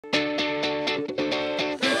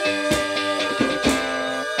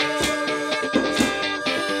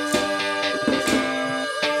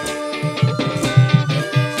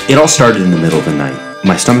It all started in the middle of the night.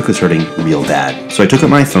 My stomach was hurting real bad, so I took up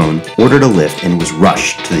my phone, ordered a lift, and was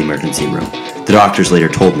rushed to the emergency room. The doctors later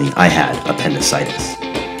told me I had appendicitis.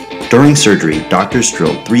 During surgery, doctors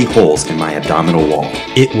drilled 3 holes in my abdominal wall.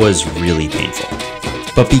 It was really painful.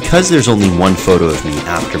 But because there's only one photo of me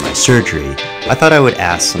after my surgery, I thought I would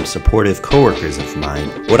ask some supportive coworkers of mine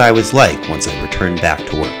what I was like once I returned back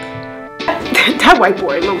to work. That white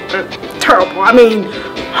boy looked terrible. I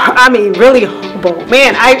mean, really horrible.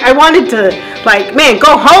 Man, I wanted to, like, man,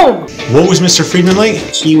 go home. What was Mr. Friedman like?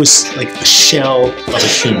 He was like a shell of a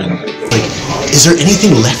human. Like, is there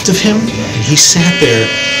anything left of him? And he sat there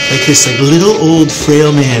like this little old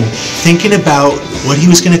frail man thinking about what he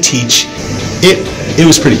was going to teach. It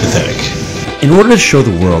was pretty pathetic. In order to show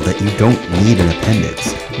the world that you don't need an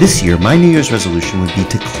appendix, this year my New Year's resolution would be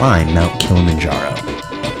to climb Mount Kilimanjaro.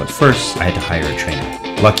 But first, I had to hire a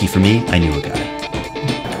trainer. Lucky for me, I knew a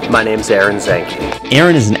guy. My name's Aaron Zanke.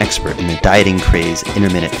 Aaron is an expert in the dieting craze,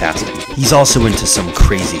 intermittent fasting. He's also into some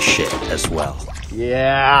crazy shit as well.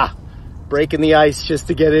 Yeah, breaking the ice just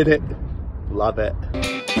to get in it. Love it.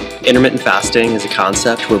 Intermittent fasting is a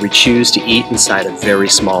concept where we choose to eat inside a very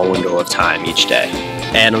small window of time each day.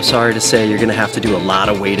 And I'm sorry to say you're gonna have to do a lot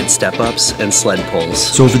of weighted step-ups and sled pulls.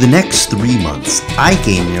 So over the next 3 months, I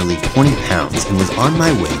gained nearly 20 pounds and was on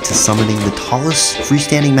my way to summiting the tallest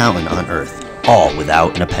freestanding mountain on Earth, all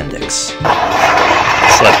without an appendix.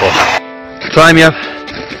 Sled pull. Climb you up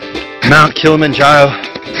Mount Kilimanjaro.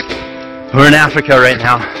 We're in Africa right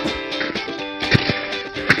now.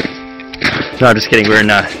 No, I'm just kidding. We're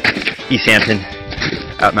in East Hampton,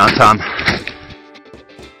 out Mount Tom.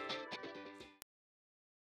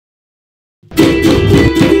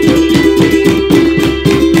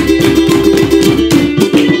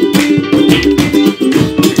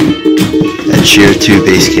 At Tier 2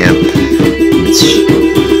 base camp, it's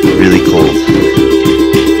really cold.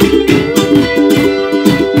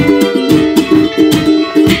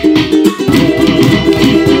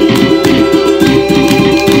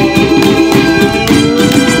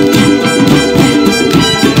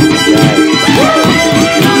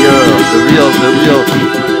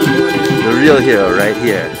 The real hero right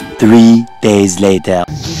here. 3 days later.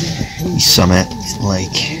 We summit in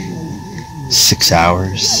like 6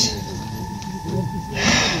 hours.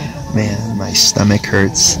 Man, my stomach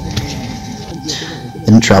hurts.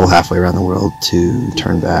 Didn't travel halfway around the world to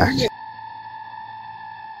turn back.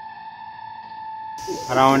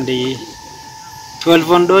 Around the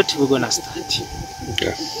 12 on dot, we're gonna start.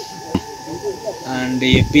 Okay. And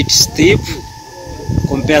a bit steep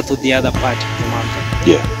compared to the other part of the mountain.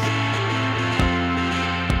 Yeah.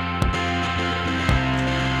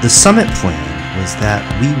 The summit plan was that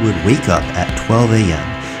we would wake up at 12 a.m.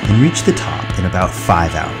 and reach the top in about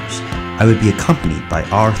 5 hours. I would be accompanied by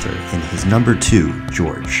Arthur and his number 2,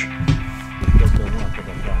 George.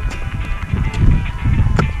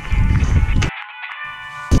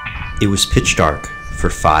 It was pitch dark for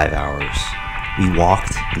 5 hours. We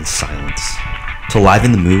walked in silence. To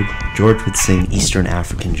liven the mood, George would sing Eastern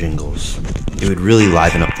African jingles. It would really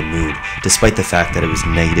liven up the mood, despite the fact that it was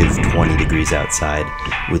negative 20 degrees outside,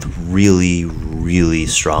 with really, really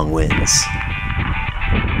strong winds.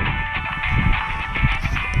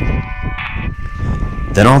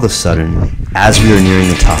 Then all of a sudden, as we were nearing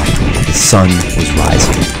the top, the sun was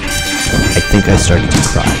rising. I think I started to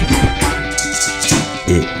cry.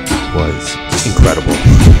 It was incredible.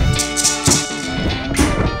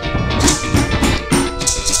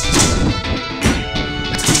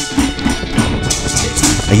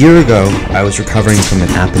 A year ago, I was recovering from an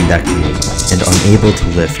appendectomy and unable to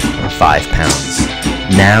lift 5 pounds.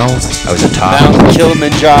 Now, I was atop Mount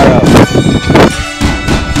Kilimanjaro.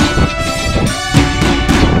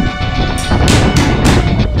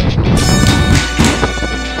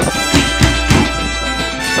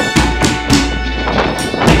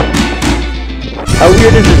 How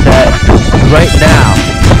weird is it that right now,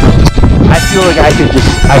 I feel like I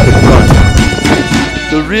could run.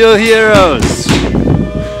 The real heroes.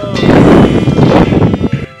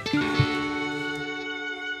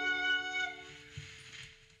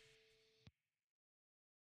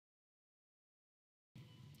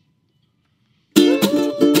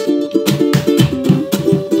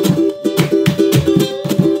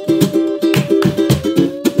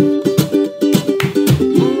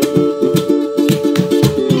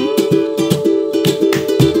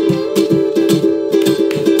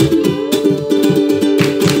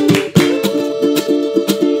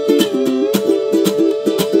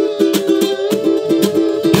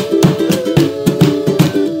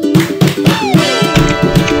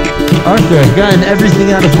 Arthur, I've gotten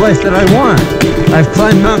everything out of life that I want. I've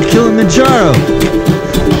climbed Mount Kilimanjaro.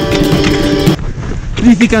 Do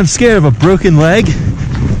you think I'm scared of a broken leg?